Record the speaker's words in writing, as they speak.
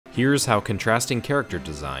Here's how contrasting character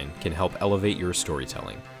design can help elevate your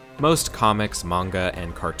storytelling. Most comics, manga,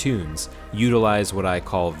 and cartoons utilize what I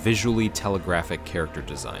call visually telegraphic character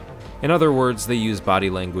design. In other words, they use body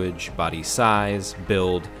language, body size,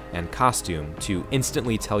 build, and costume to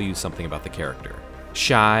instantly tell you something about the character.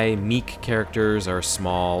 Shy, meek characters are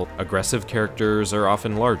small, aggressive characters are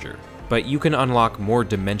often larger. But you can unlock more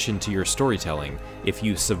dimension to your storytelling if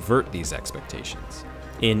you subvert these expectations.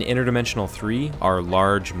 In Interdimensional 3, our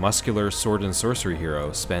large, muscular sword and sorcery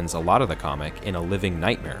hero spends a lot of the comic in a living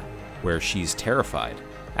nightmare, where she's terrified,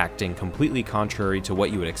 acting completely contrary to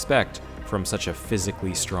what you would expect from such a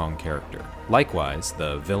physically strong character. Likewise,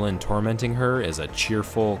 the villain tormenting her is a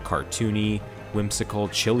cheerful, cartoony, whimsical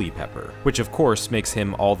chili pepper, which of course makes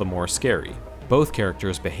him all the more scary. Both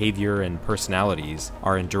characters' behavior and personalities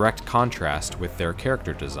are in direct contrast with their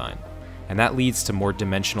character design, and that leads to more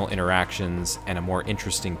dimensional interactions and a more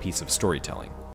interesting piece of storytelling.